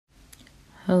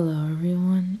Hello,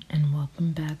 everyone, and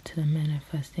welcome back to the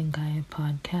Manifesting Gaia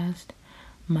podcast.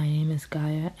 My name is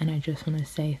Gaia, and I just want to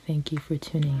say thank you for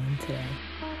tuning in today.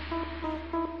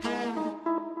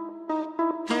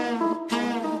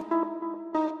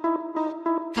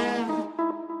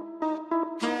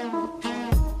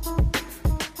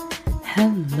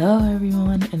 Hello,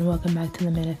 everyone, and welcome back to the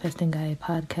Manifesting Gaia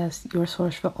podcast, your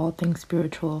source for all things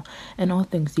spiritual and all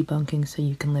things debunking so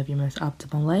you can live your most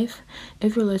optimal life.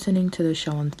 If you're listening to the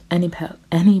show on any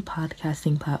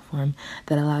podcasting platform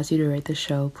that allows you to rate the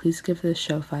show, please give this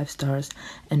show 5 stars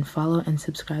and follow and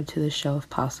subscribe to the show if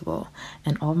possible.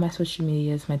 And all of my social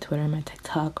medias, my Twitter and my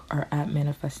TikTok, are at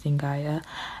Manifesting Gaia,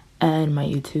 and my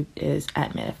YouTube is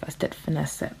at Manifested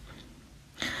Finesse.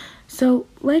 So,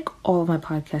 like all of my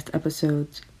podcast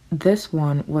episodes, this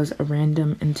one was a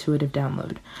random intuitive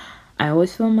download. I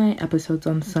always film my episodes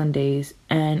on Sundays,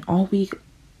 and all week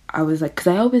I was like, because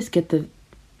I always get the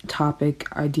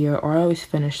topic idea, or I always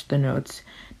finish the notes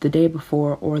the day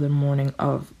before or the morning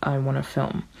of I want to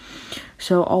film.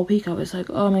 So all week I was like,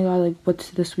 oh my god, like what's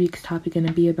this week's topic going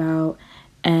to be about?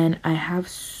 And I have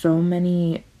so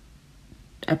many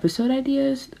episode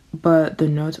ideas, but the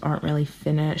notes aren't really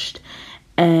finished.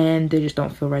 And they just don't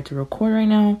feel right to record right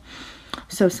now.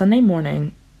 So Sunday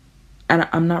morning, and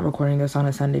I'm not recording this on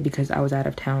a Sunday because I was out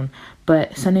of town,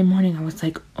 but Sunday morning I was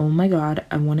like, oh my god,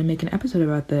 I want to make an episode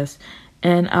about this.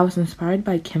 And I was inspired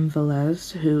by Kim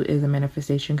Velez, who is a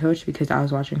manifestation coach, because I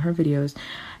was watching her videos.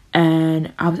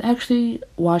 And I was actually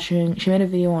watching, she made a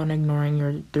video on ignoring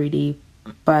your 3D,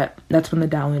 but that's when the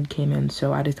download came in,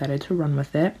 so I decided to run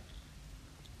with it.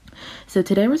 So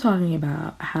today we're talking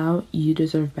about how you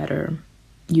deserve better.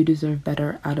 You deserve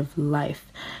better out of life.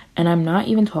 And I'm not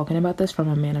even talking about this from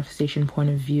a manifestation point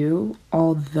of view,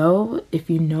 although if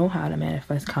you know how to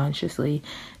manifest consciously,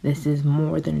 this is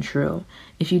more than true.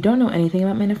 If you don't know anything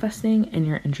about manifesting and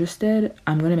you're interested,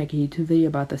 I'm going to make a YouTube video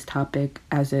about this topic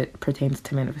as it pertains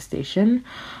to manifestation.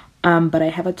 But I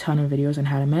have a ton of videos on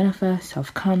how to manifest,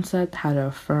 self-concept, how to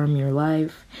affirm your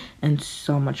life, and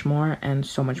so much more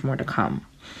to come.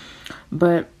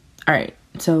 But alright,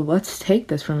 so let's take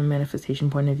this from a manifestation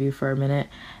point of view for a minute.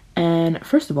 And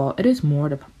first of all, it is more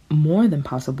than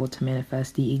possible to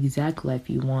manifest the exact life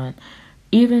you want,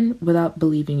 even without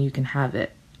believing you can have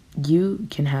it. You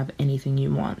can have anything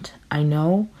you want. I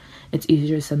know it's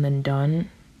easier said than done.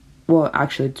 Well,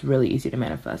 actually, it's really easy to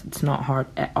manifest. It's not hard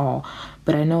at all.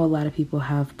 But I know a lot of people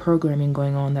have programming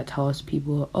going on that tells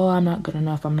people, oh, I'm not good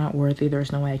enough, I'm not worthy,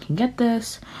 there's no way I can get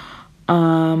this.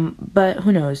 But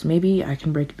who knows, maybe I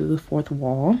can break through the fourth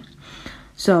wall.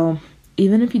 So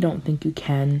even if you don't think you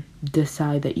can,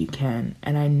 decide that you can.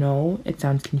 And I know it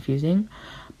sounds confusing,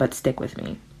 but stick with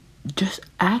me. Just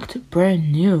act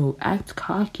brand new, act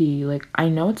cocky. Like, I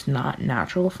know it's not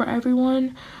natural for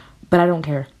everyone, but I don't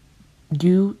care.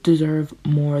 You deserve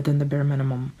more than the bare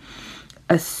minimum,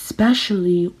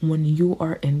 especially when you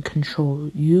are in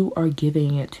control. You are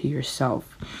giving it to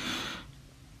yourself.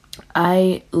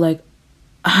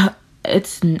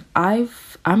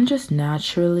 I'm just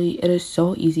naturally, it is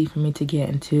so easy for me to get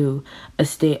into a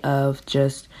state of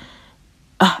just,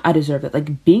 I deserve it.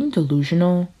 Like, being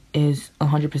delusional is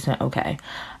 100% okay.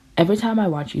 Every time I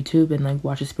watch YouTube and like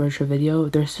watch a spiritual video,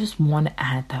 there's this one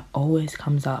ad that always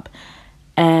comes up.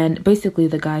 And basically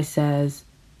the guy says,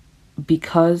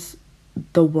 because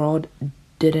the world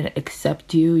didn't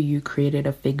accept you, you created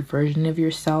a fake version of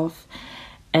yourself.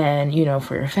 And, you know,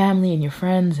 for your family and your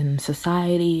friends and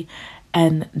society.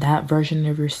 And that version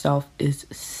of yourself is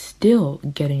still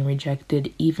getting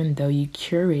rejected, even though you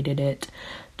curated it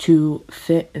to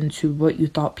fit into what you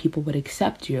thought people would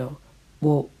accept you.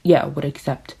 Well, yeah, would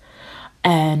accept.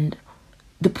 And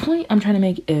the point I'm trying to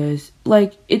make is,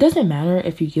 like, it doesn't matter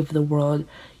if you give the world,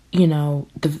 you know,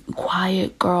 the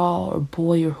quiet girl or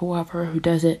boy or whoever who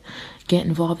doesn't get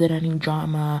involved in any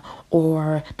drama,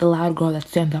 or the loud girl that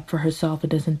stands up for herself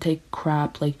and doesn't take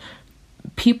crap. Like,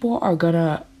 people are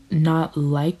gonna not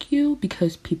like you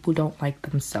because people don't like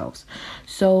themselves.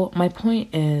 So my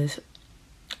point is,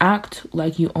 act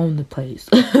like you own the place.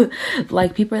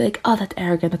 Like, people are like, oh, that's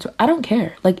arrogant, that's what, I don't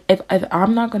care. Like, if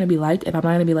I'm not gonna be liked, if I'm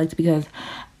not gonna be liked because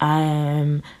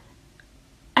I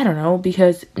don't know,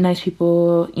 because nice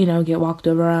people, you know, get walked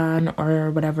over on or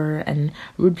whatever, and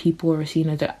rude people are seen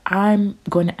as I'm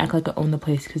going to act like I own the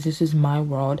place because this is my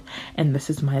world and this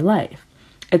is my life.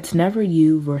 It's never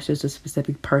you versus a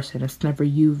specific person. It's never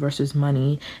you versus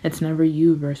money. It's never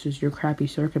you versus your crappy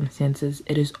circumstances.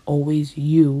 It is always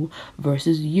you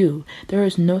versus you. There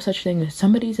is no such thing as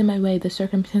somebody's in my way, the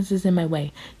circumstances in my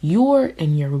way. You're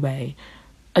in your way.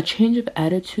 A change of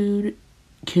attitude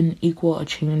can equal a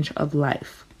change of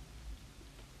life.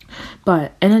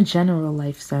 But in a general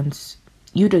life sense,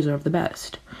 you deserve the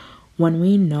best. When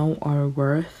we know our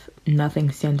worth,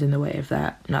 nothing stands in the way of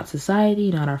that. Not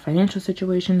society, not our financial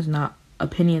situations, not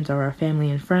opinions of our family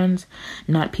and friends,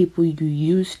 not people you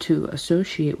used to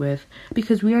associate with,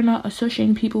 because we are not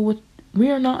associating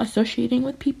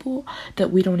with people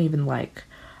that we don't even like.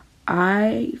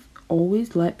 I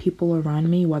always let people around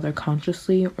me, whether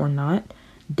consciously or not,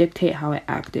 dictate how I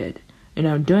acted.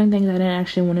 Doing things I didn't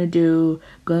actually want to do,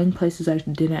 going places I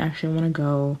didn't actually want to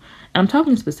go. And I'm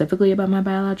talking specifically about my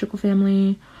biological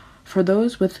family. For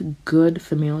those with good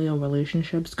familial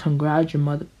relationships,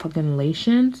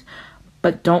 congratulations,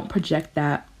 but don't project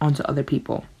that onto other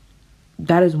people.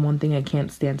 That is one thing I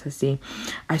can't stand to see.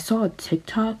 I saw a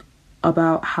TikTok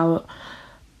about how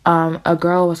a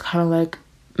girl was kind of like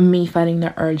me fighting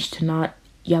the urge to not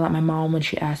yell at my mom when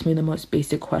she asked me the most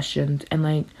basic questions. And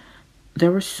like, there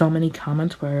were so many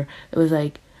comments where it was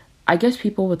like, I guess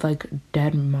people with like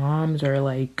dead moms, or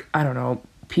like, I don't know,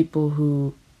 people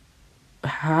who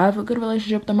have a good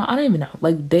relationship with their mom. I don't even know.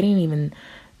 Like, they didn't even,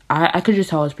 I could just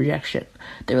tell it was projection.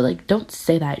 They were like, don't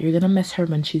say that. You're gonna miss her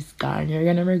when she's gone. You're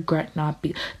gonna regret not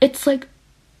be. It's like,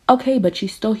 okay, but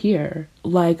she's still here.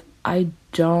 Like, I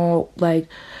don't, like,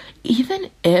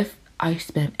 even if I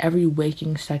spent every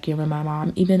waking second with my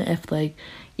mom, even if, like,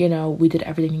 we did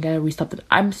everything together, we stopped it,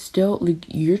 I'm still, like,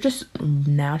 you're just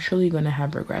naturally gonna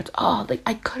have regrets. Oh, like,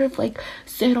 I could have, like,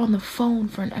 stayed on the phone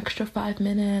for an extra 5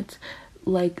 minutes,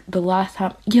 like, the last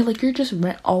time. Yeah, like, you're just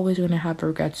always gonna have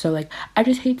regrets. So, like, I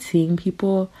just hate seeing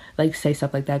people, like, say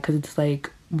stuff like that, because it's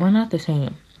like, we're not the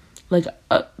same. Like,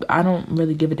 I don't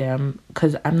really give a damn,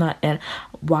 because I'm not, and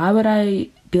why would I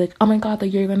be like, oh my god,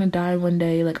 like, you're gonna die one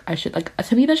day, like, I should, like,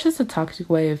 to me, that's just a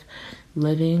toxic way of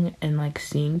living and, like,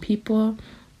 seeing people.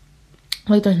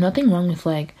 Like, there's nothing wrong with,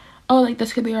 like, oh, like,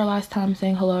 this could be our last time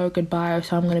saying hello or goodbye,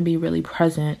 so I'm gonna be really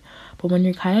present. But when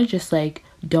you're kind of just, like,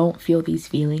 don't feel these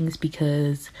feelings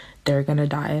because they're gonna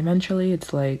die eventually,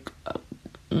 it's like,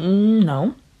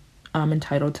 no, I'm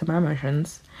entitled to my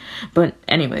emotions. But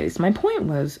anyways, my point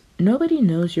was, nobody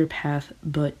knows your path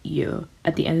but you.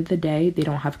 At the end of the day, they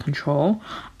don't have control.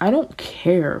 I don't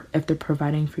care if they're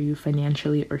providing for you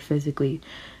financially or physically.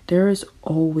 There is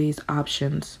always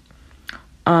options.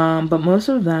 But most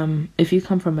of them, if you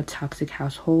come from a toxic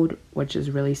household, which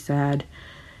is really sad,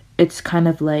 it's kind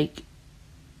of like,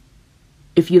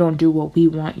 if you don't do what we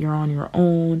want, you're on your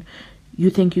own. You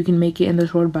think you can make it in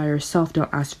this world by yourself,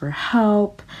 don't ask for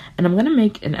help. And I'm gonna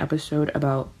make an episode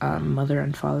about mother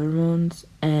and father wounds,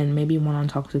 and maybe one on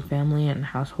toxic family and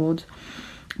households.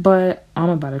 But I'm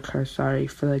about to curse, sorry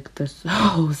for like this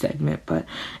whole segment, but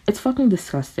it's fucking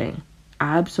disgusting.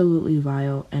 Absolutely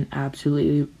vile and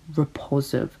absolutely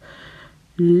repulsive.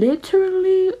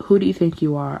 Literally, who do you think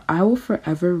you are? I will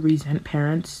forever resent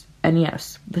parents, and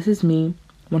yes, this is me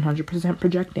 100%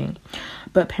 projecting,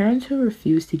 but parents who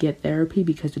refuse to get therapy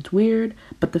because it's weird.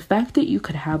 But the fact that you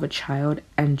could have a child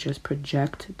and just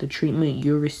project the treatment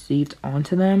you received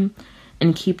onto them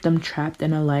and keep them trapped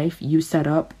in a life you set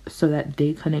up so that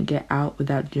they couldn't get out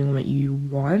without doing what you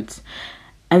want,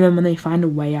 and then when they find a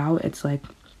way out, it's like,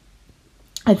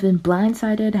 I've been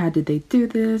blindsided. How did they do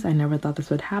this? I never thought this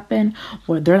would happen.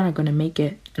 Or they're not going to make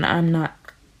it, and I'm not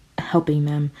helping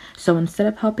them. So instead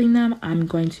of helping them, I'm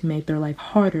going to make their life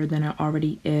harder than it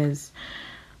already is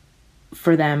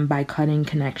for them by cutting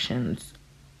connections.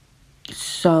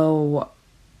 So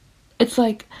it's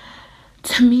like,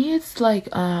 to me, it's like,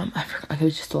 I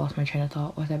just lost my train of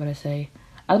thought. What was I about to say?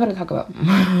 I was about to talk about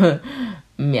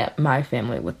my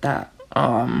family with that.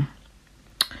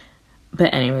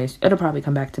 But anyways, it'll probably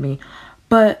come back to me.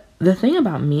 But the thing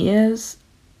about me is,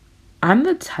 I'm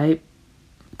the type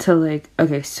to, like,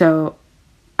 okay, so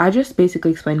I just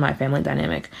basically explained my family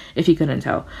dynamic, if you couldn't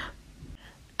tell.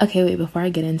 Okay, wait, before I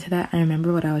get into that, I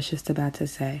remember what I was just about to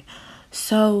say.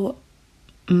 So,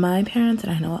 my parents,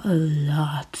 and I know a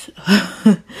lot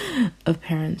of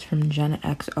parents from Gen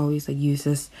X always, like, use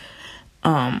this,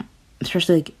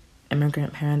 especially, like,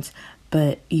 immigrant parents,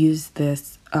 but use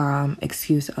this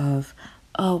excuse of,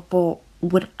 oh, well,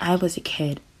 when I was a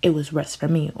kid, it was worse for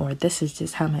me, or this is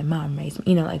just how my mom raised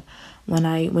me. Like,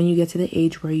 when you get to the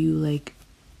age where you, like,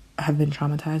 have been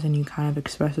traumatized and you kind of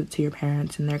express it to your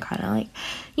parents, and they're kind of like,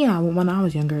 yeah, well, when I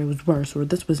was younger, it was worse, or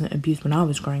this wasn't abuse when I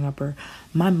was growing up, or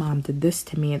my mom did this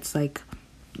to me. It's like,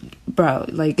 bro,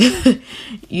 like,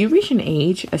 you reach an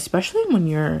age, especially when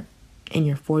you're in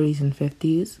your 40s and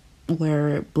 50s,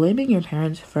 where blaming your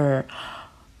parents for,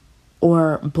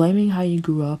 or blaming how you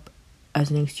grew up as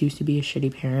an excuse to be a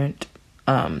shitty parent,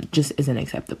 just isn't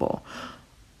acceptable.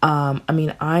 I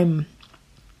mean, I'm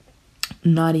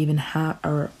not even half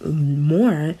or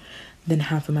more than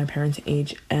half of my parents'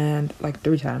 age and like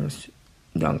 3 times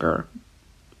younger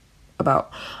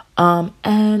about.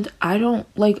 And I don't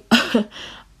like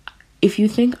if you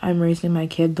think I'm raising my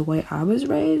kid the way I was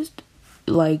raised,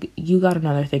 like, you got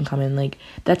another thing coming. Like,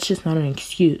 that's just not an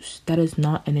excuse. That is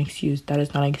not an excuse. That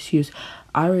is not an excuse.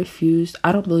 I refuse.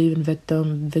 I don't believe in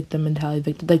victim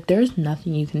mentality. Like, there's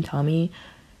nothing you can tell me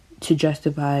to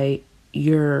justify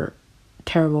your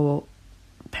terrible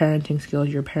parenting skills,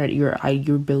 your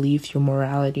beliefs, your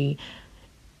morality,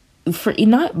 for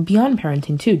not beyond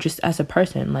parenting too, just as a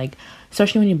person. Like,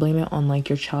 especially when you blame it on like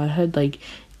your childhood. Like,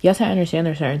 yes, I understand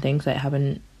there's certain things that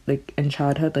happen like in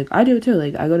childhood. Like, I do too.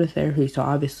 Like, I go to therapy, so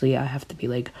obviously I have to be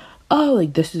like, oh,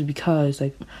 like, this is because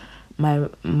like my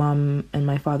mom and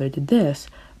my father did this.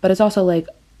 But it's also like,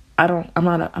 I'm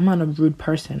not a rude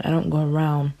person. I don't go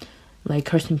around like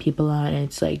cursing people out. And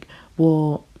it's like,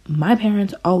 well, my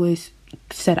parents always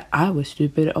said I was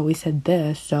stupid, always said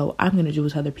this, so I'm gonna do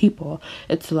with other people.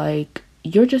 It's like,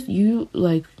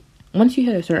 like, once you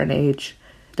hit a certain age,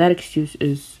 that excuse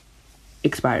is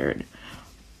expired.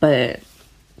 But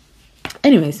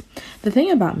anyways, the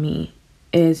thing about me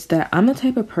is that I'm the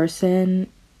type of person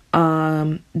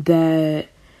that,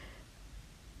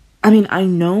 I mean, I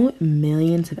know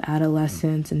millions of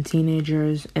adolescents and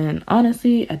teenagers, and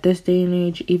honestly, at this day and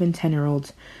age, even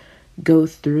 10-year-olds go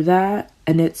through that,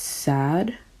 and it's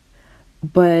sad.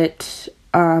 But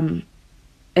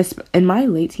it's in my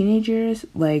late teenage years,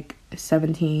 like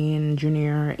 17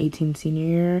 junior, 18 senior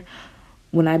year,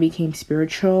 when I became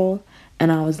spiritual,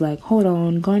 and I was like, hold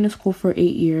on, going to school for 8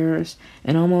 years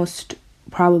and almost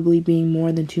probably being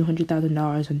more than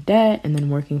 $200,000 in debt, and then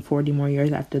working 40 more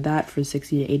years after that for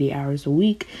 60 to 80 hours a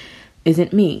week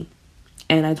isn't me.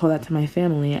 And I told that to my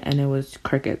family, and it was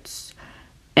crickets.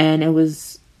 And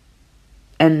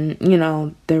you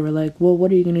know, they were like, well,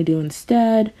 what are you gonna do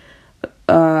instead?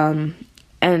 And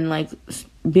like,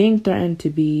 being threatened to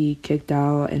be kicked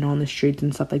out and on the streets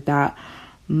and stuff like that.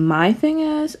 My thing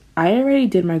is, I already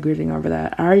did my grieving over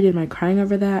that. I already did my crying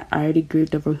over that. I already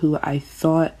grieved over who I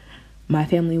thought my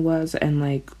family was, and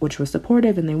like, which was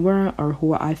supportive and they weren't, or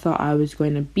who I thought I was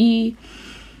going to be.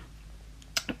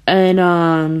 And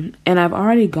I've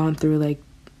already gone through like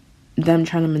them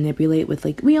trying to manipulate with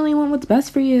like, we only want what's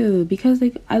best for you because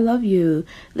like I love you.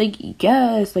 Like,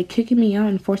 yes, like kicking me out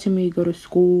and forcing me to go to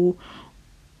school,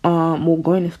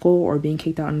 going to school or being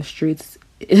kicked out on the streets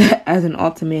as an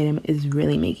ultimatum is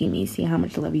really making me see how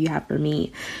much love you have for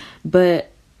me.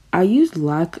 But I use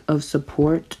lack of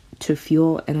support to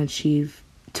fuel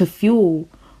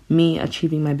me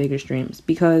achieving my biggest dreams,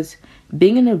 because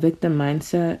being in a victim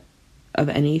mindset of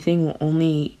anything will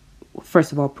only,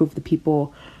 first of all, prove the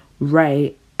people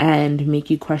right and make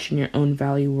you question your own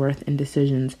value, worth, and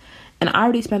decisions. And I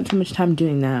already spent too much time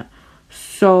doing that.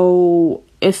 So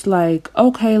it's like,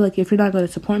 okay, like, if you're not going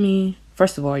to support me,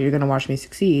 first of all, you're going to watch me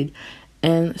succeed.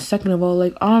 And second of all,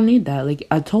 like, I don't need that. Like,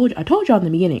 I told y'all in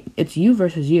the beginning, it's you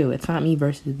versus you. It's not me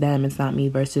versus them. It's not me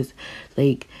versus,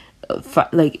 like,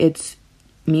 it's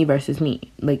me versus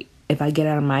me. Like, if I get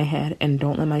out of my head and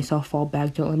don't let myself fall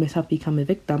back, don't let myself become a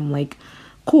victim, like,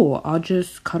 cool, I'll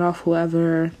just cut off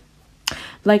whoever.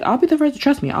 Like, I'll be the first,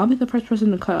 trust me, I'll be the first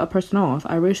person to cut a person off.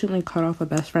 I recently cut off a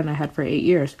best friend I had for 8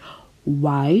 years.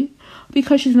 Why?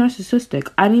 Because she's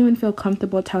narcissistic. I didn't even feel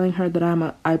comfortable telling her that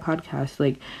I podcast,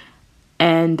 like,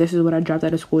 and this is what I dropped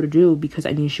out of school to do, because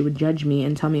I knew she would judge me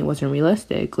and tell me it wasn't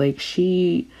realistic. Like,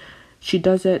 she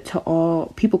does it to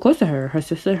all people close to her, her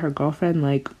sister, her girlfriend.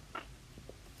 Like,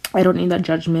 I don't need that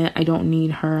judgment. I don't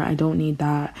need her. I don't need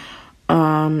that.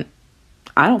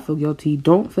 I don't feel guilty.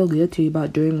 Don't feel guilty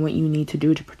about doing what you need to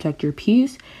do to protect your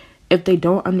peace. If they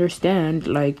don't understand,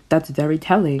 like, that's very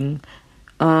telling.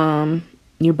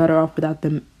 You're better off without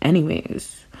them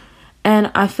anyways.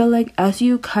 And I feel like as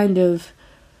you kind of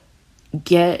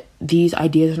get these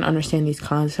ideas and understand these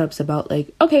concepts about,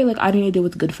 like, okay, like, I need to do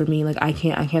what's good for me. Like, I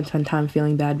can't spend time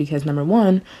feeling bad, because number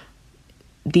one,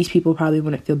 these people probably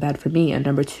wouldn't feel bad for me, and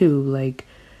number two, like,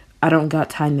 I don't got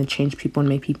time to change people and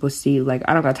make people see. Like,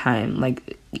 I don't got time.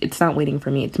 Like, it's not waiting for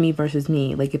me. It's me versus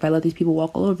me. Like, if I let these people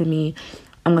walk all over me,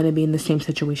 I'm going to be in the same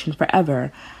situation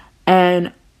forever.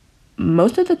 And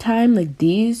most of the time, like,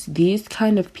 these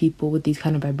kind of people with these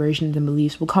kind of vibrations and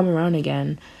beliefs will come around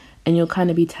again, and you'll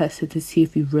kind of be tested to see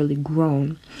if you've really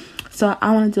grown. So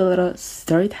I want to do a little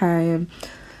story time.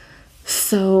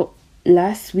 So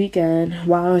last weekend,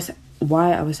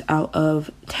 why I was out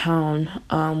of town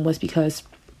was because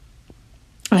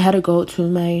I had to go to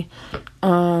my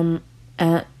aunt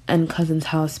and cousin's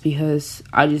house, because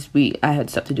I had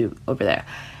stuff to do over there.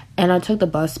 And I took the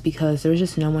bus because there was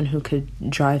just no one who could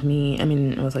drive me. I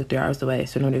mean, it was like 3 hours away,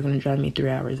 so nobody was going to drive me 3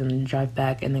 hours and then drive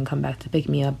back and then come back to pick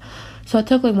me up. So I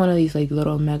took like one of these like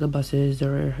little mega buses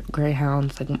or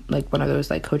Greyhounds, like one of those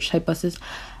like coach type buses.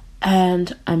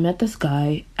 And I met this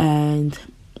guy, and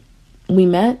we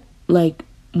met like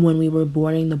when we were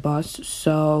boarding the bus.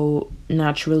 So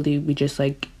naturally, we just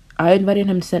like, I invited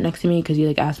him to sit next to me because he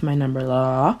like asked my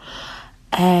number,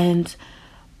 and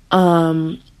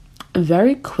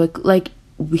very quick, like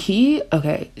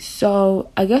okay, so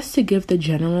I guess to give the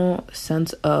general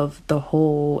sense of the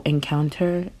whole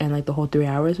encounter and like the whole 3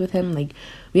 hours with him, like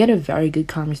we had a very good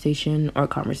conversation or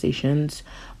conversations.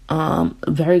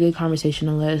 Very good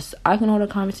conversationalist. I can hold a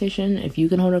conversation. If you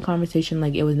can hold a conversation,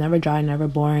 like it was never dry, never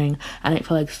boring. I didn't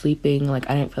feel like sleeping. Like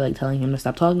I didn't feel like telling him to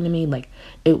stop talking to me. Like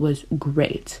it was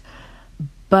great.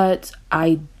 But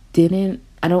I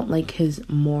don't like his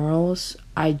morals.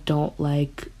 I don't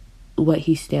like what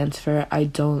he stands for. I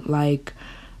don't like,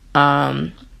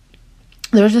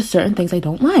 there's just certain things I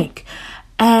don't like.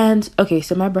 And okay,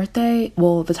 so my birthday,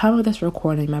 well, the time of this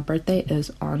recording, my birthday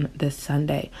is on this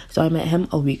Sunday. So I met him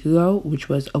a week ago, which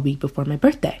was a week before my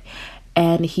birthday.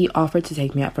 And he offered to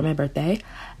take me out for my birthday.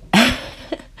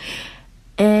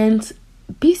 And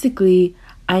basically,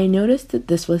 I noticed that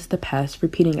this was the past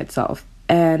repeating itself.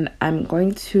 And I'm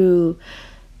going to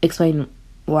explain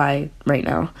why right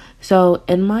now. So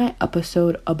in my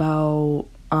episode about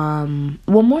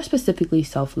more specifically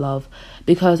self-love,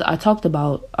 because I talked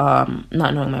about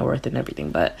not knowing my worth and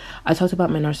everything, but I talked about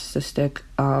my narcissistic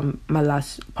my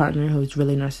last partner who was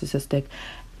really narcissistic,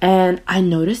 and I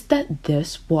noticed that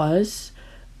this was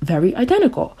very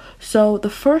identical. So the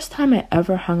first time I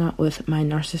ever hung out with my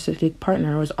narcissistic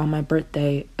partner was on my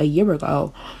birthday a year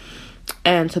ago,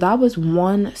 and so that was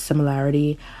one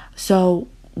similarity. So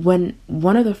when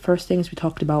one of the first things we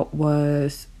talked about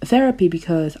was therapy,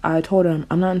 because I told him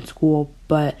I'm not in school,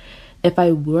 but if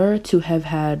I were to have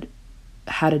had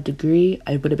a degree,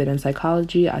 I would have been in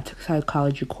psychology. I took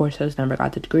psychology courses, never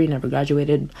got the degree, never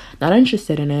graduated, not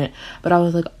interested in it, but I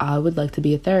was like, I would like to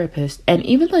be a therapist. And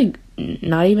even like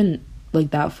not even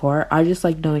like that far, I just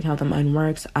like knowing how the mind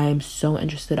works. I am so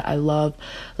interested. I love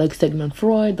like Sigmund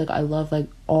Freud, like I love like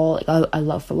all like, I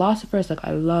love philosophers, like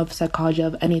I love psychology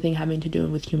of anything having to do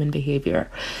with human behavior.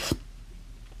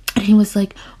 And he was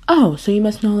like, oh, so you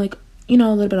must know like, you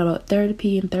know, a little bit about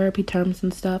therapy and therapy terms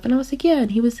and stuff. And I was like, yeah.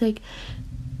 And he was like,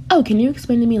 oh, can you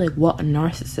explain to me like what a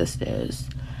narcissist is?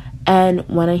 And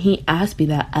when he asked me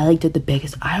that, I like did the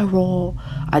biggest eye roll.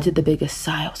 I did the biggest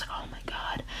sigh. I was like, oh my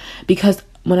God. Because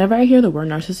whenever I hear the word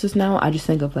narcissist now, I just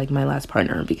think of like my last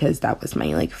partner, because that was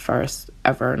my like first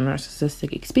ever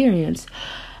narcissistic experience.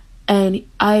 And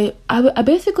I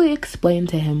basically explained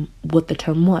to him what the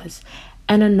term was.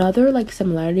 And another like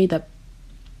similarity that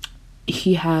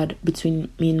he had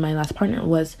between me and my last partner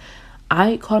was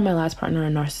I called my last partner a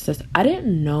narcissist. I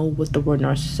didn't know what the word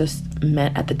narcissist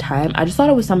meant at the time. I just thought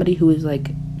it was somebody who was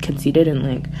like conceited and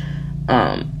like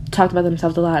talked about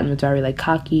themselves a lot and was very like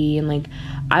cocky, and like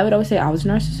I would always say I was a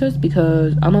narcissist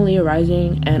because I'm a Leo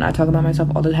rising and I talk about myself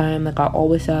all the time. Like I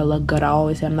always say I look good, I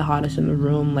always say I'm the hottest in the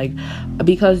room, like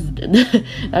because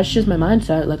that's just my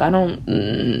mindset. Like I don't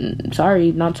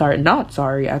not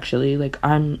sorry actually, like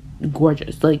I'm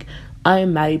gorgeous, like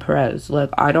I'm Maddie Perez, like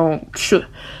I don't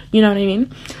you know what I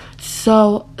mean.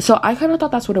 So I kind of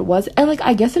thought that's what it was, and like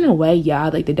I guess in a way, yeah,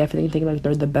 like they definitely think like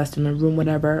they're the best in the room,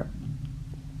 whatever.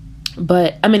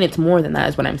 But I mean, it's more than that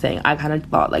is what I'm saying. I kind of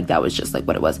thought like that was just like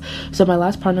what it was. So my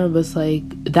last partner was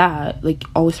like that, like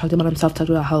always talked about himself, talked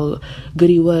about how good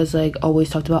he was, like always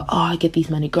talked about, oh, I get these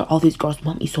many girls, all these girls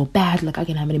want me so bad, like I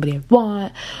can have anybody I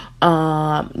want,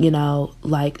 you know,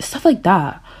 like stuff like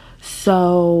that.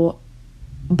 So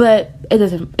but it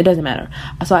doesn't matter.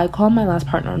 So I called my last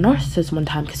partner a narcissist one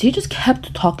time because he just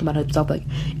kept talking about himself like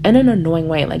in an annoying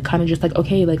way, like kind of just like,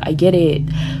 okay, like I get it.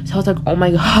 So I was like, oh my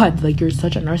God, like you're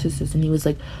such a narcissist. And he was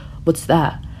like, what's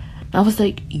that? And I was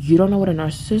like, you don't know what a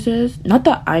narcissist is? Not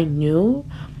that I knew,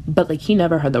 but like he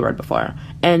never heard the word before,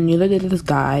 and neither did this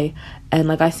guy. And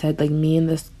like I said, like me and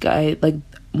this guy, like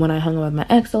when I hung out with my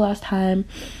ex the last time,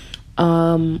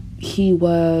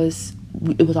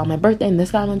 it was on my birthday, and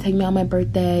this guy wanted to take me on my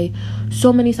birthday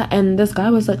so many times. And this guy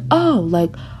was like, oh,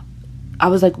 like I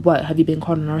was like, what, have you been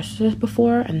called a narcissist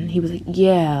before? And he was like,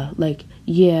 yeah,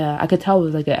 I could tell it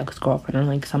was like an ex-girlfriend or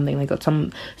like something, like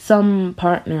some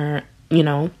partner, you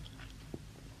know.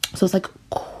 So it's like,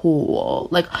 cool,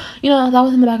 like, you know, that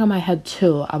was in the back of my head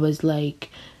too. I was like,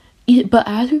 but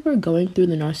as we were going through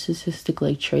the narcissistic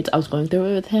like traits, I was going through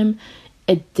it with him,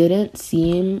 it didn't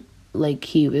seem like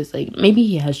he was like, maybe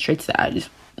he has traits that I just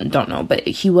don't know, but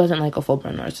he wasn't like a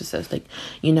full-blown narcissist, like,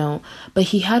 you know, but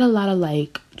he had a lot of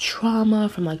like trauma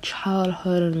from like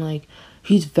childhood, and like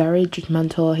he's very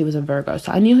judgmental. He was a Virgo,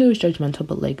 so I knew he was judgmental,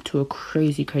 but like to a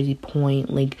crazy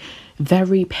point, like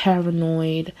very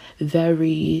paranoid,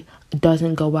 very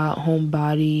doesn't go out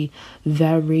homebody,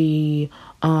 very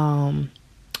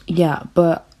yeah.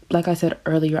 But like I said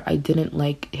earlier, I didn't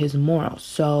like his morals.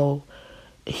 So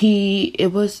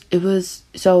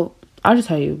so I'll just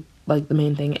tell you, like, the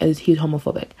main thing is he's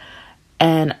homophobic.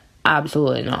 And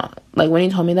absolutely not. Like, when he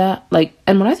told me that, like,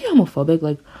 and when I say homophobic,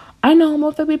 like, I know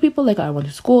homophobic people, like, I went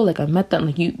to school, like, I met them,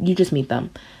 like, you just meet them.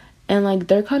 And, like,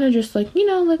 they're kind of just, like, you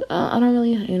know, like, I don't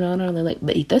really like,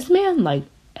 but this man, like,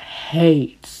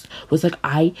 was like,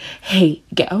 I hate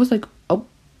gay. I was like, oh,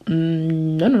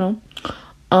 no.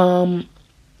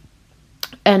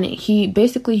 And he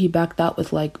backed out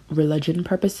with like religion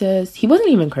purposes. He wasn't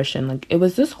even Christian. Like, it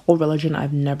was this whole religion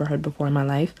I've never heard before in my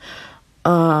life.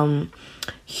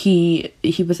 He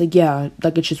was like, yeah,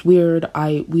 like, it's just weird.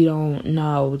 We don't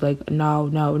know. Like,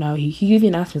 no. He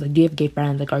even asked me, like, do you have gay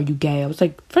friends? Like, are you gay? I was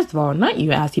like, first of all, not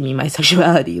you asking me my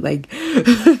sexuality, like,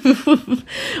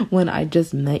 when I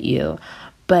just met you.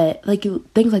 But like,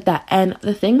 things like that. And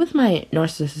the thing with my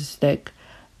narcissistic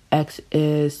ex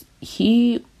is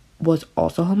he was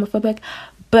also homophobic.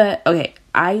 But okay,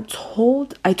 I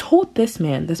told this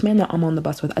man that I'm on the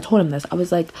bus with, I told him this. I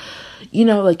was like, you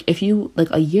know, like, if you, like,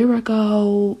 a year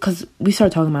ago, because we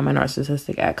started talking about my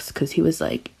narcissistic ex, because he was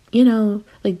like, you know,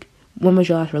 like, when was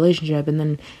your last relationship? And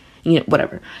then, you know,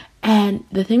 whatever. And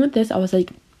the thing with this, I was like,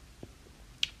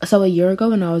 so a year ago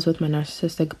when I was with my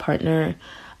narcissistic partner,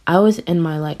 I was in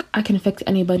my, like, I can fix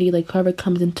anybody, like, whoever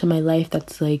comes into my life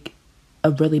that's like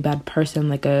a really bad person,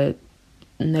 like a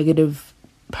negative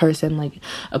person, like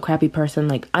a crappy person,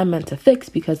 like, I'm meant to fix,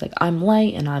 because like I'm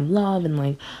light and I'm love and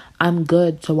like I'm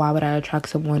good, so why would I attract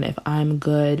someone if I'm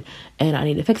good and I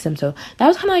need to fix them? So that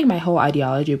was kind of like my whole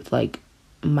ideology with like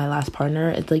my last partner.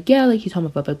 It's like, yeah, like, he's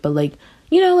homophobic, but like,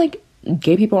 you know, like,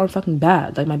 gay people aren't fucking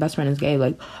bad. Like, my best friend is gay.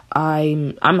 Like,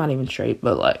 I'm not even straight,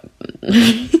 but like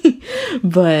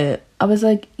but I was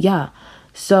like, yeah.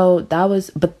 So that was,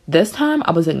 but this time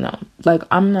I was like, no, like,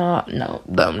 I'm not, no,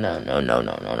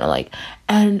 like,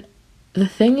 and the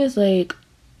thing is, like,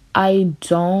 I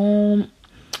don't,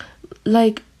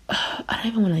 like, I don't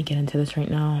even want to get into this right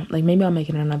now, like, maybe I'll make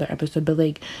it another episode, but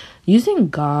like, using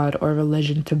God or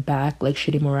religion to back like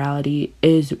shitty morality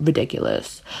is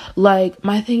ridiculous. Like,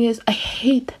 my thing is, I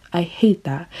hate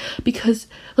that, because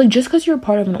like, just because you're a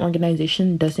part of an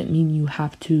organization doesn't mean you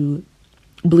have to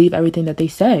believe everything that they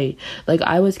say. Like,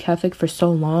 I was Catholic for so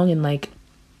long, and like,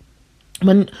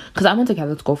 because I went to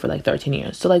Catholic school for like 13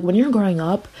 years, so like, when you're growing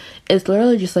up, it's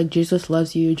literally just like, Jesus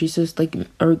loves you, Jesus, like,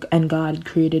 and God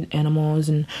created animals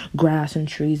and grass and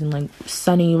trees and like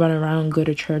Sunny run around, go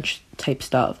to church type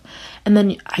stuff. And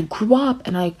then I grew up,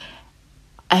 and like,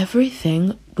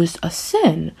 everything was a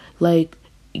sin, like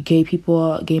gay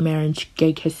people, gay marriage,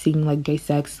 gay kissing, like gay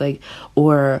sex, like,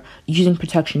 or using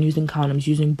protection, using condoms,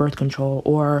 using birth control,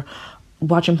 or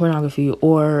watching pornography,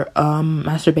 or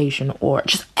masturbation, or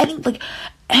just any, like,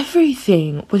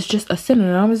 everything was just a sin.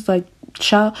 And I was like,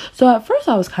 child. So at first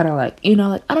I was kind of like, you know,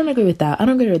 like, I don't agree with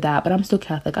that, but I'm still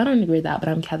Catholic. I don't agree with that, but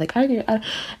I'm Catholic. I agree.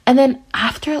 And then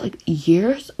after like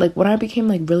years, like, when I became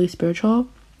like really spiritual,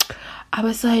 I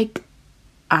was like,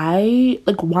 why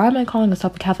am I calling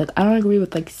myself a Catholic? I don't agree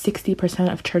with like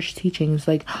 60% of church teachings,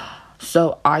 like,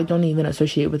 so I don't even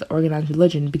associate with organized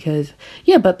religion, because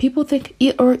yeah, but people think,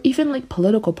 or even like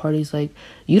political parties, like,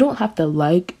 you don't have to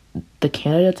like the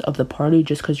candidates of the party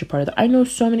just because you're part of it. I know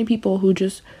so many people who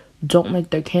just don't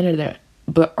like their candidate,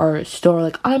 but are still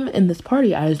like, I'm in this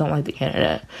party, I just don't like the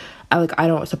candidate, I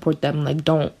don't support them, like,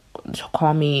 don't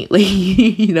call me, like,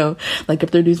 you know, like,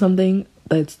 if they're doing something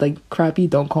that's like crappy,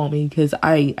 don't call me, because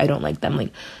I don't like them.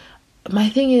 Like, my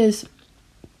thing is,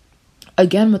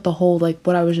 again, with the whole, like,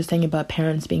 what I was just saying about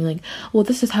parents being like, well,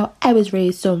 this is how I was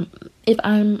raised, so if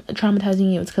I'm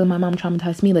traumatizing you, it's because my mom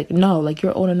traumatized me. Like, no, like,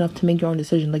 you're old enough to make your own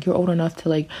decision. Like, you're old enough to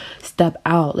like step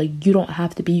out. Like, you don't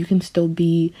have to be, you can still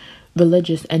be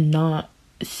religious and not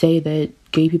say that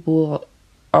gay people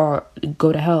are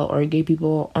go to hell, or gay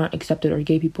people aren't accepted, or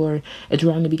gay people are, it's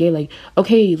wrong to be gay. Like,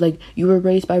 okay, like, you were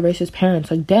raised by racist parents,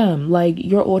 like, damn, like,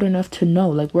 you're old enough to know.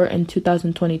 Like, we're in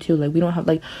 2022, like, we don't have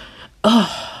like,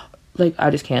 like, I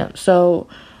just can't. So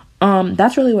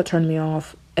that's really what turned me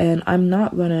off, and I'm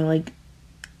not gonna like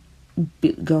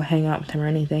go hang out with him or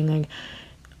anything. Like,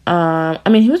 I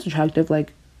mean, he was attractive,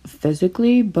 like,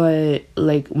 physically, but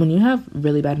like, when you have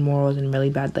really bad morals and really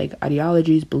bad like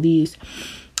ideologies, beliefs,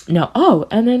 no. Oh,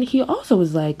 and then he also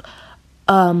was like,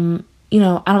 I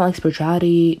don't like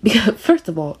spirituality. Because first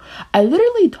of all, I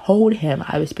literally told him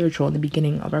I was spiritual in the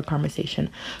beginning of our conversation,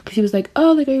 because he was like,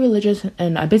 oh, like, are you religious?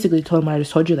 And I basically told him what I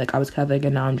just told you, like, I was Catholic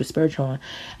and now I'm just spiritual.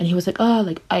 And he was like, oh,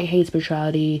 like, I hate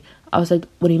spirituality. I was like,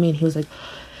 what do you mean? He was like,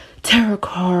 tarot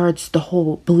cards, the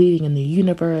whole believing in the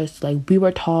universe. Like, we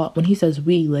were taught, when he says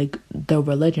we, like, the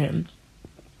religion.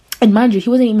 And mind you, he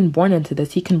wasn't even born into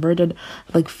this. He converted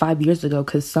like 5 years ago,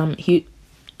 because okay,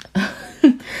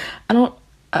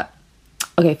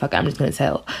 fuck it, I'm just gonna say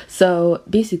it. So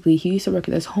basically, he used to work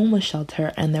at this homeless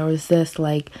shelter, and there was this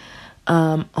like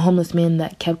a homeless man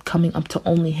that kept coming up to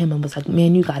only him and was like,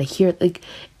 man, you gotta hear it. Like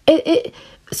it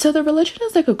so the religion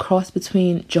is like a cross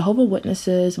between Jehovah's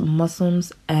Witnesses,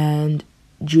 Muslims, and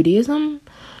Judaism.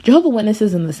 Jehovah's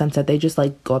Witnesses in the sense that they just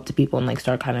like go up to people and like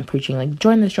start kind of preaching, like,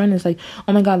 join this, like,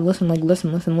 oh my god, listen, like,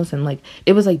 listen, like,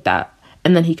 it was like that.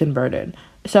 And then he converted.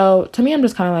 So to me, I'm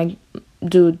just kind of like,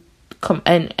 dude, come.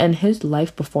 And his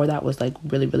life before that was like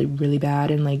really, really, really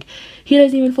bad, and like he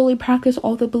doesn't even fully practice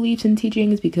all the beliefs and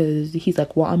teachings, because he's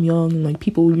like, well, I'm young, and like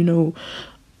people,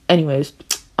 anyways.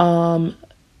 What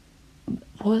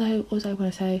was I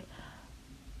gonna say?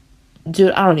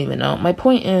 Dude, I don't even know. My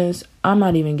point is, I'm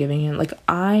not even giving him, like,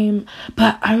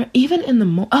 even in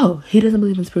the he doesn't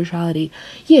believe in spirituality.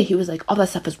 Yeah, he was like, all that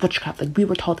stuff is witchcraft. Like, we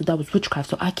were taught that was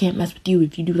witchcraft, so I can't mess with you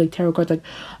if you do, like, tarot cards, like,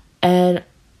 and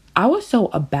I was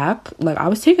so aback, like, I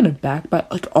was taken aback by,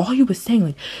 like, all he was saying,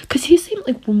 like, because he seemed,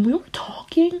 like, when we were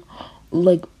talking,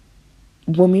 like,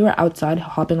 when we were outside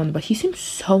hopping on the bus, he seemed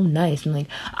so nice, and, like,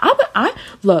 I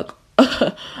look,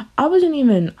 I wasn't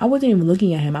even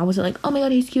looking at him. I wasn't like, oh my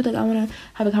god, he's cute, like, I want to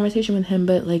have a conversation with him.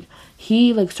 But like,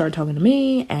 he like started talking to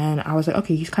me, and I was like,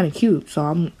 okay, he's kind of cute.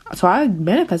 So I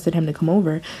manifested him to come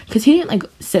over, because he didn't like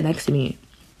sit next to me.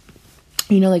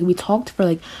 Like, we talked for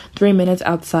like 3 minutes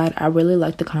outside. I really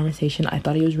liked the conversation. I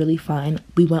thought he was really fine.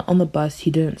 We went on the bus.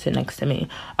 He didn't sit next to me.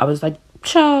 I was like,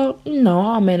 child,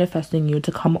 I'm manifesting you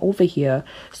to come over here.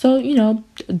 So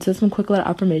did some quick little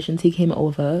affirmations. He came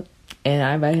over, and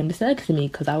I invited him to sit next to me,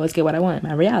 because I always get what I want in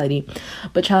my reality.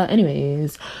 But child,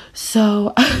 anyways,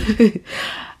 so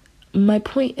my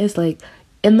point is, like,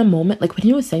 in the moment, like, when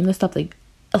he was saying this stuff, like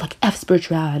F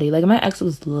spirituality, like, my ex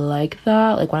was like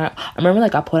that. Like, when I remember,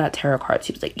 like, I pulled out tarot cards,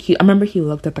 he was like, I remember he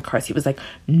looked at the cards, he was like,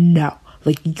 no,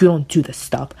 like, you don't do this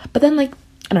stuff. But then, like,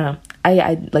 I don't know,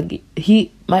 I like,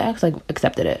 my ex, like,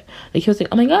 accepted it. Like, he was like,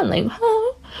 oh my god, like,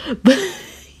 huh?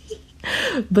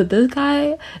 But this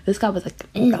guy was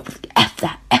like, no, F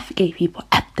that, F gay people,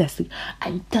 F this, like,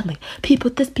 I'm done, like,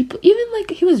 people, even,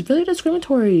 like, he was really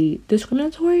discriminatory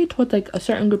towards, like, a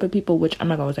certain group of people, which I'm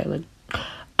not gonna say, like,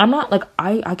 I'm not, like,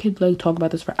 I could, like, talk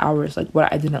about this for hours, like,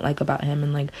 what I didn't like about him,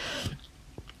 and, like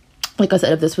I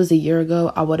said, if this was a year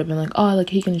ago, I would have been like, oh, like,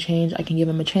 he can change, I can give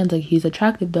him a chance, like, he's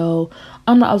attractive, though.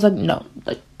 I was like, no,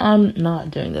 like, I'm not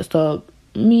doing this. So,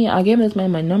 I gave this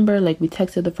man my number, like, we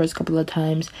texted the first couple of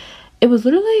times. It was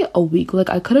literally a week. Like,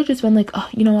 I could have just been like, oh,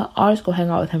 you know what, I'll just go hang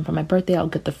out with him for my birthday, I'll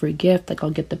get the free gift, like, I'll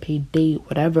get the paid date,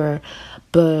 whatever.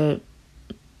 But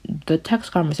the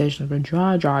text conversations were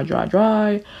dry.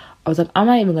 I was like, I'm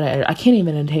not even gonna, I can't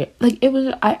even entertain, like,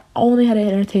 I only had to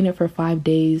entertain it for 5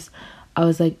 days. I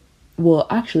was like, well,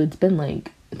 actually,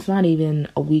 it's not even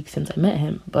a week since I met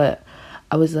him, but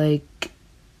I was like,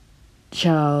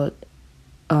 child,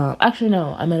 actually,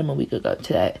 no, I met him a week ago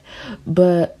today,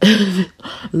 but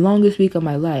longest week of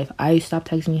my life. I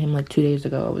stopped texting him like 2 days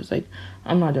ago. I was like,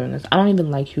 I'm not doing this. I don't even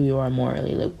like who you are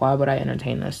morally. Like, why would I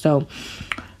entertain this? So,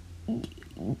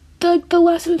 the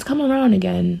lessons come around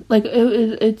again. Like,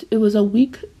 it was a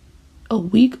week,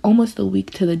 almost a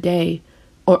week to the day,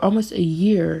 or almost a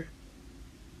year.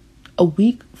 A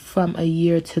week from a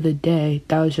year to the day.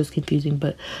 That was just confusing.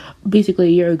 But basically,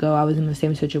 a year ago, I was in the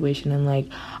same situation, and like,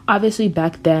 obviously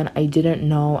back then, I didn't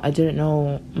know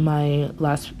my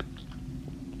last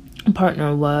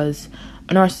partner was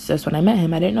a narcissist when I met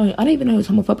him. I didn't even know he was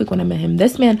homophobic when I met him.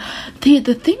 This man, the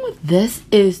thing with this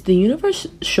is, the universe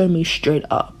showed me straight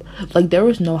up. Like, there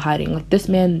was no hiding. Like, this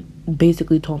man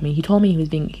basically told me that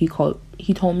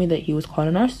he was called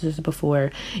a narcissist before.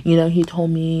 He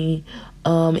told me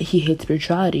he hates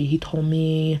spirituality. He told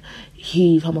me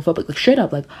he's homophobic. Like, straight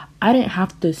up. Like, I didn't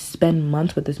have to spend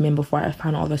months with this man before I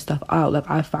found all this stuff out. Like,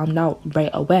 I found out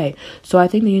right away. So I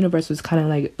think the universe was kind of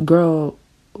like, girl,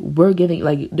 we're giving,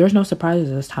 like, there's no surprises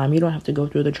this time. You don't have to go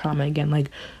through the trauma again. Like,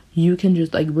 you can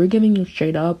just, like, we're giving you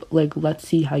straight up, like, let's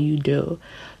see how you do.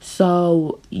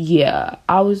 So yeah,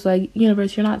 I was like,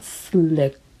 universe, you're not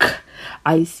slick.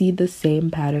 I see the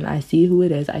same pattern. I see who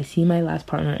it is. I see my last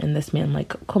partner and this man.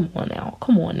 Like, come on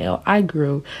now. I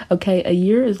grew. Okay, a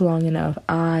year is long enough.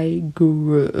 I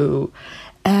grew.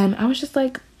 And I was just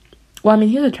like, well, I mean,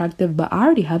 he's attractive, but I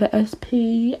already have an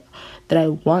SP that I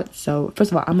want. So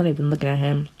first of all, I'm not even looking at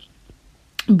him.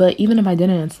 But even if I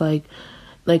didn't, it's like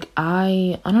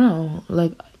I don't know,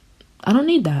 like I don't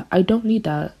need that. I don't need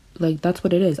that. Like, that's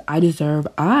what it is. I deserve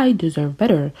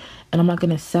better. And I'm not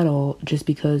going to settle just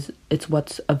because it's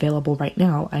what's available right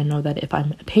now. I know that if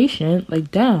I'm patient,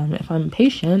 if I'm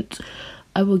patient,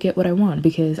 I will get what I want,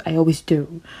 because I always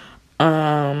do.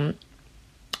 But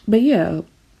yeah.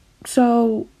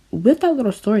 So with that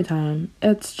little story time,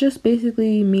 it's just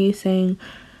basically me saying,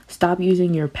 stop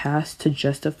using your past to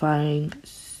justifying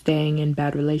staying in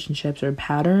bad relationships or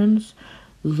patterns.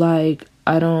 Like,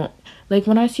 I don't, like,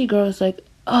 when I see girls like,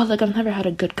 oh, like, I've never had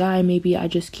a good guy, maybe I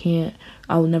just can't,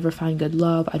 I'll never find good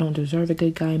love, I don't deserve a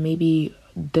good guy, maybe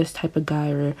this type of guy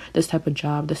or this type of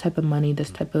job, this type of money, this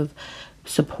type of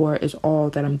support is all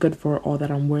that I'm good for, all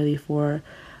that I'm worthy for.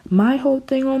 My whole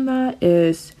thing on that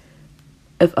is,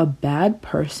 if a bad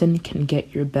person can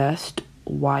get your best,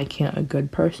 why can't a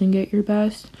good person get your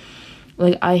best?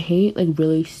 Like, I hate, like,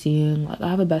 really seeing, like, I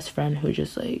have a best friend who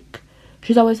just, like,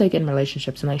 she's always, like, in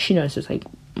relationships, and, like, she knows just, like,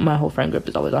 my whole friend group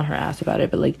is always on her ass about it,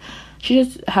 but, like, she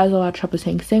just has a lot of trouble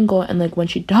staying single, and, like, when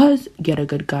she does get a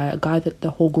good guy, a guy that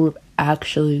the whole group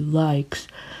actually likes,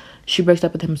 she breaks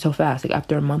up with him so fast, like,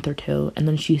 after a month or two, and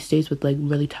then she stays with, like,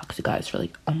 really toxic guys for,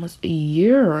 like, almost a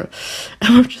year, and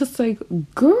I'm just like,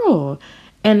 girl,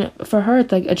 and for her,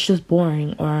 it's, like, it's just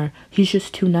boring, or he's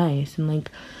just too nice, and, like,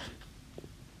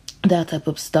 that type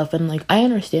of stuff. And, like, I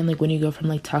understand, like, when you go from,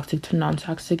 like, toxic to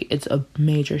non-toxic, it's a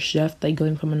major shift, like,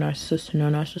 going from a narcissist to no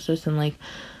narcissist, and, like,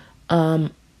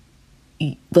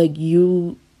 like,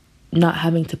 you not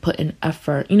having to put in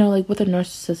effort, you know, like, with a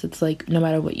narcissist, it's, like, no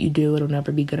matter what you do, it'll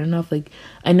never be good enough. Like,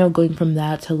 I know going from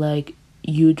that to, like,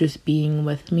 you just being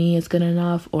with me is good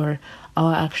enough, or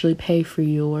I'll actually pay for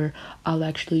you, or I'll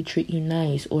actually treat you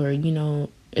nice, or, you know,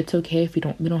 it's okay if we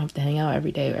don't have to hang out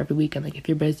every day or every weekend. Like, if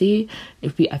you're busy,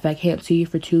 if I can't see you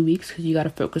for 2 weeks because you got to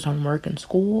focus on work and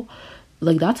school,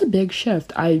 like, that's a big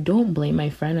shift. I don't blame my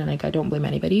friend, and, like, I don't blame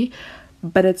anybody,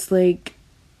 but it's like,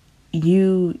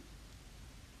 you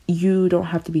don't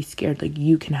have to be scared. Like,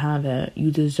 you can have it, you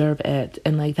deserve it.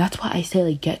 And, like, that's why I say,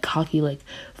 like, get cocky. Like,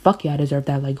 fuck yeah, I deserve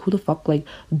that. Like, who the fuck, like,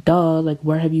 duh, like,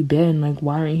 where have you been? Like,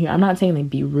 why aren't you here? I'm not saying, like,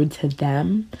 be rude to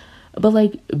them, but,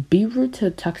 like, be rude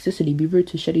to toxicity, be rude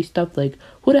to shitty stuff. Like,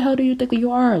 who the hell do you think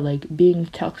you are? Like, being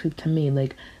toxic to me.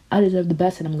 Like, I deserve the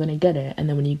best and I'm gonna get it. And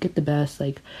then when you get the best,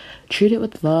 like, treat it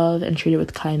with love and treat it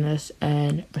with kindness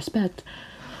and respect,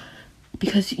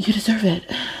 because you deserve it.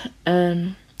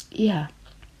 And yeah.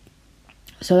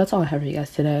 So that's all I have for you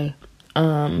guys today.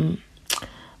 I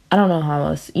don't know how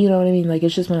else, you know what I mean? Like,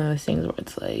 it's just one of those things where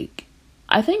it's like,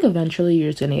 I think eventually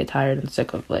you're just gonna get tired and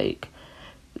sick of, like,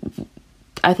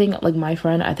 I think, like, my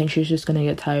friend, I think she's just gonna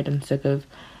get tired and sick of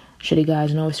shitty guys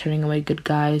and always turning away good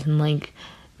guys, and, like,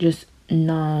 just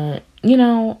not, you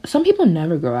know, some people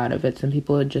never grow out of it. Some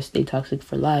people just stay toxic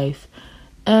for life,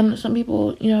 and some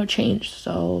people, you know, change.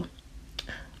 So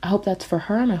I hope that's for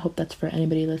her, and I hope that's for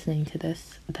anybody listening to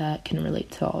this that can relate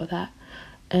to all of that.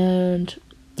 And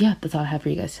yeah, that's all I have for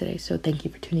you guys today. So thank you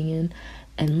for tuning in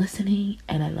and listening,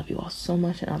 and I love you all so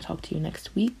much, and I'll talk to you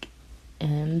next week.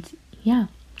 And yeah,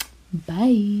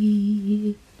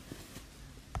 bye.